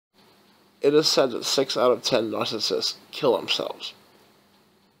It is said that 6 out of 10 narcissists kill themselves.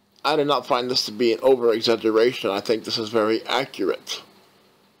 I do not find this to be an over-exaggeration. I think this is very accurate.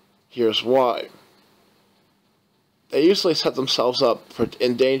 Here's why. They usually set themselves up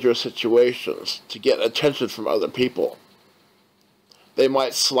in dangerous situations to get attention from other people. They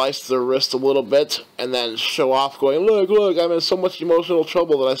might slice their wrist a little bit and then show off going, look, look, I'm in so much emotional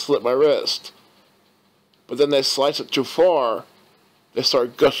trouble that I slit my wrist. But then they slice it too far, they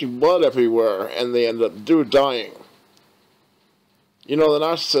start gushing blood everywhere, and they end up dying. You know, the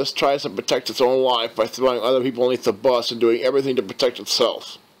narcissist tries to protect its own life by throwing other people underneath the bus and doing everything to protect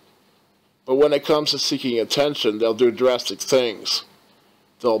itself. But when it comes to seeking attention, they'll do drastic things.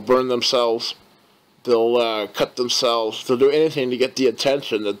 They'll burn themselves. They'll cut themselves. They'll do anything to get the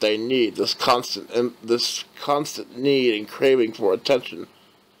attention that they need. This constant need and craving for attention.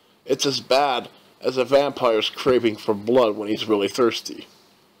 It's as bad as a vampire's craving for blood when he's really thirsty.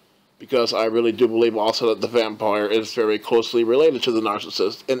 Because I really do believe also that the vampire is very closely related to the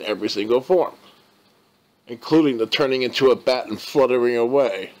narcissist in every single form, including the turning into a bat and fluttering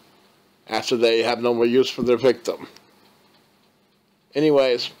away after they have no more use for their victim.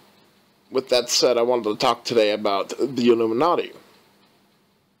 Anyways, with that said, I wanted to talk today about the Illuminati.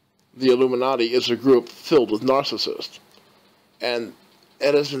 The Illuminati is a group filled with narcissists. And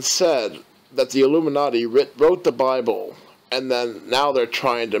it has been said that the Illuminati wrote the Bible, and then now they're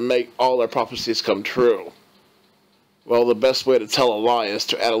trying to make all their prophecies come true. Well, the best way to tell a lie is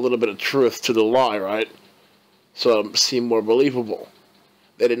to add a little bit of truth to the lie, right? So it'll seem more believable.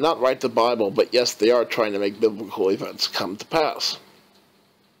 They did not write the Bible, but yes, they are trying to make biblical events come to pass.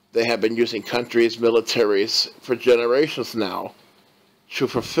 They have been using countries, militaries, for generations now to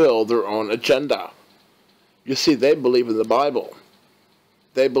fulfill their own agenda. You see, they believe in the Bible.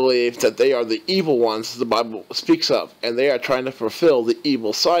 They believe that they are the evil ones the Bible speaks of, and they are trying to fulfill the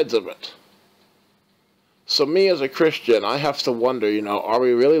evil sides of it. So me as a Christian, I have to wonder, you know, are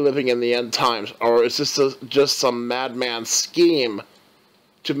we really living in the end times, or is this just some madman scheme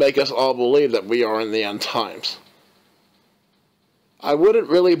to make us all believe that we are in the end times? I wouldn't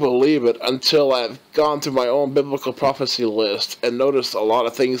really believe it until I've gone through my own biblical prophecy list and noticed a lot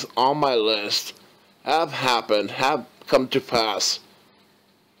of things on my list have happened, have come to pass.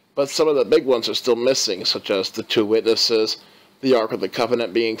 But some of the big ones are still missing, such as the 2 witnesses, the Ark of the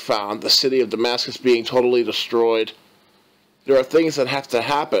Covenant being found, the city of Damascus being totally destroyed. There are things that have to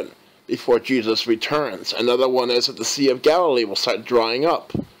happen before Jesus returns. Another one is that the Sea of Galilee will start drying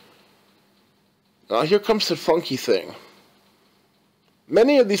up. Now here comes the funky thing.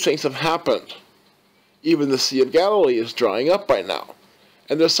 Many of these things have happened. Even the Sea of Galilee is drying up right now.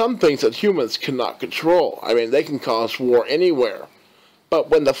 And there's some things that humans cannot control. I mean, they can cause war anywhere. But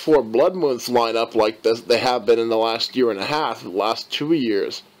when the 4 blood moons line up like this, they have been in the last year and a half, the last 2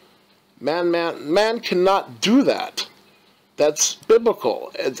 years, man cannot do that. That's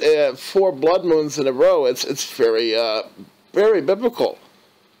biblical. 4 blood moons in a row, it's very biblical.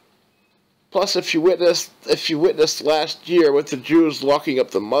 Plus, if you witnessed last year with the Jews locking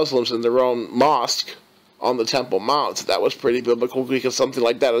up the Muslims in their own mosque on the Temple Mount, that was pretty biblical, because something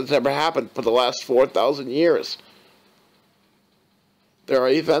like that has never happened for the last 4,000 years. There are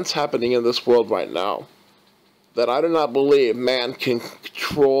events happening in this world right now that I do not believe man can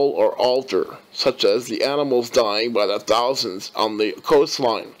control or alter, such as the animals dying by the thousands on the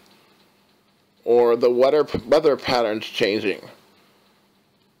coastline, or the weather patterns changing.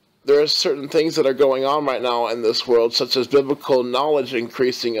 There are certain things that are going on right now in this world, such as biblical knowledge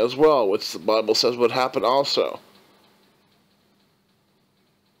increasing as well, which the Bible says would happen also.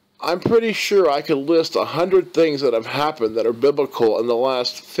 I'm pretty sure I could list 100 things that have happened that are biblical in the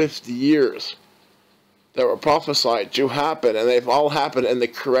last 50 years that were prophesied to happen, and they've all happened in the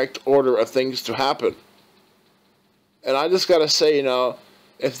correct order of things to happen. And I just gotta say, you know,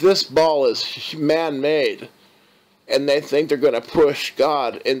 if this ball is man-made, and they think they're going to push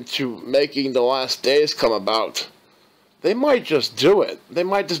God into making the last days come about, they might just do it. They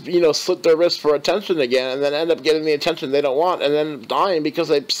might just, you know, slit their wrist for attention again, and then end up getting the attention they don't want, and then dying because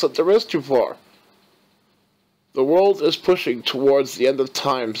they slit their wrist too far. The world is pushing towards the end of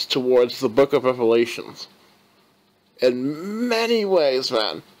times, towards the book of Revelations. In many ways,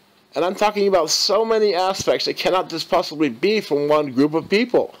 man. And I'm talking about so many aspects. It cannot just possibly be from one group of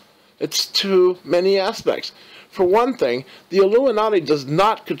people. It's too many aspects. For one thing, the Illuminati does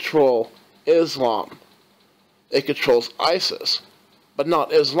not control Islam. It controls ISIS, but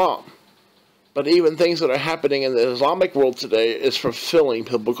not Islam. But even things that are happening in the Islamic world today is fulfilling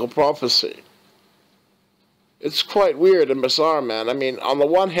biblical prophecy. It's quite weird and bizarre, man. I mean, on the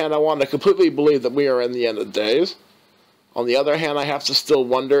one hand, I want to completely believe that we are in the end of days. On the other hand, I have to still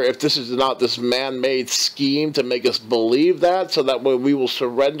wonder if this is not this man-made scheme to make us believe that, so that way we will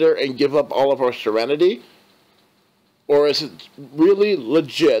surrender and give up all of our serenity. Or is it really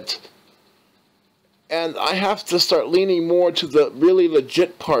legit? And I have to start leaning more to the really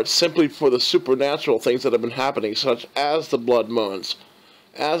legit parts, simply for the supernatural things that have been happening, such as the blood moons,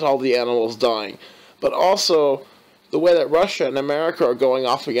 as all the animals dying. But also, the way that Russia and America are going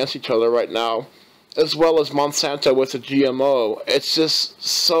off against each other right now, as well as Monsanto with the GMO. It's just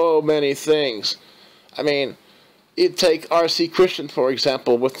so many things. I mean, you take R.C. Christian, for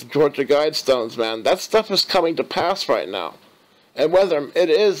example, with the Georgia Guidestones, man. That stuff is coming to pass right now. And whether it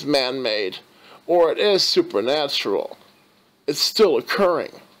is man-made or it is supernatural, it's still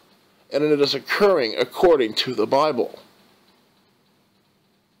occurring. And it is occurring according to the Bible.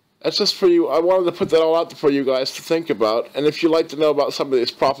 That's just for you. I wanted to put that all out there for you guys to think about. And if you'd like to know about some of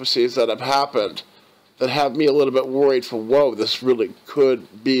these prophecies that have happened, that have me a little bit worried for, whoa, this really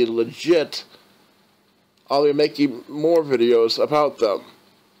could be legit, I'll be making more videos about them.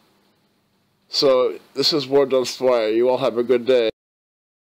 So, this is War Done Swire. You all have a good day.